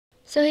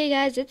So hey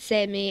guys, it's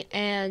Sammy,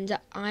 and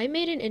I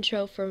made an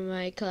intro for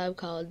my collab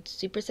called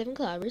Super 7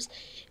 Collabers,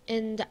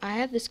 and I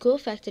have this cool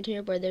effect in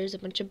here where there's a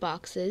bunch of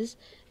boxes,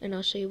 and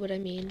I'll show you what I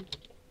mean.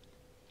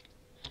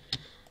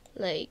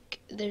 Like,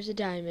 there's a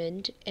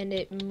diamond, and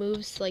it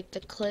moves like the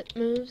clip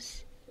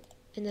moves,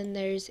 and then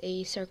there's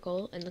a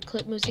circle, and the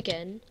clip moves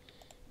again,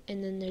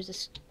 and then there's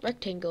a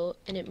rectangle,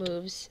 and it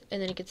moves,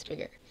 and then it gets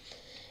bigger.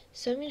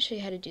 So I'm going to show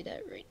you how to do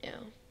that right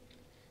now.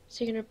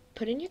 So you're going to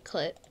put in your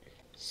clip,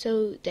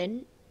 so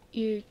then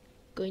you're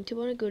going to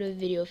want to go to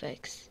video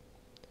effects,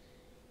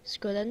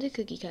 scroll down to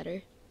cookie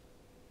cutter,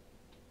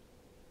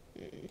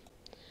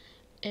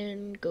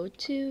 and go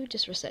to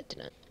just reset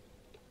to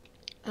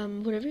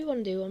none. Whatever you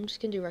want to do, I'm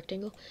just gonna do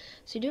rectangle.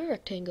 So you do a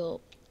rectangle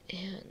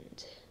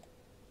and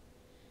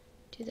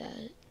do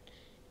that,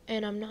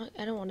 and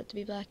I don't want it to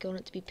be black, I want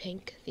it to be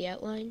pink, the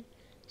outline.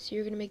 So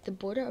you're gonna make the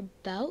border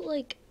about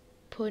like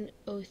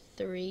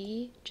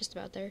 0.03, just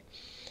about there,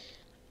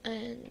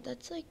 and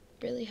that's like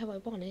really how I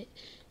want it.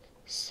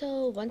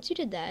 So once you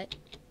did that,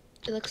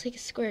 it looks like a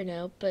square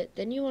now, but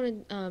then you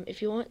want to,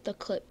 if you want the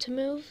clip to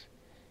move,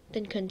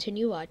 then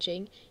continue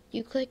watching.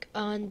 You click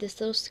on this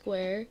little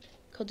square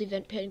called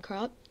Event Pan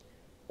Crop,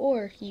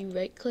 or you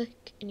right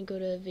click and you go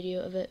to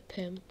Video Event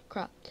Pan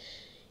Crop.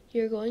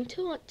 You're going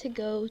to want to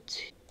go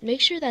to,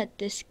 make sure that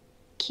this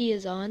key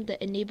is on,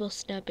 the Enable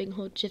Snapping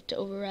Hold Shift to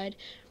Override,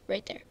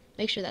 right there.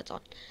 Make sure that's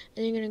on.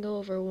 And you're going to go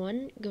over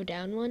one, go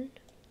down one,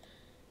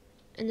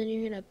 and then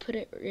you're going to put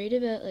it right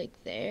about like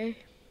there.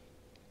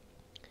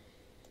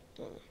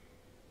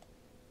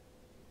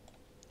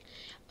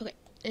 Okay,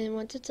 and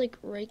once it's like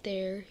right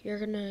there, you're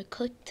gonna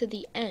click to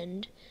the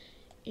end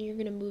and you're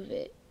gonna move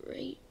it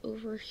right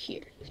over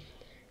here.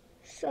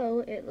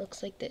 So it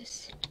looks like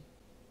this.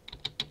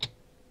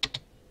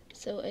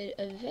 So it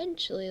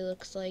eventually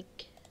looks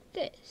like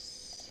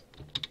this.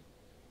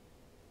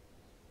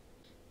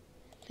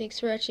 Thanks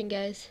for watching,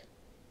 guys.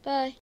 Bye.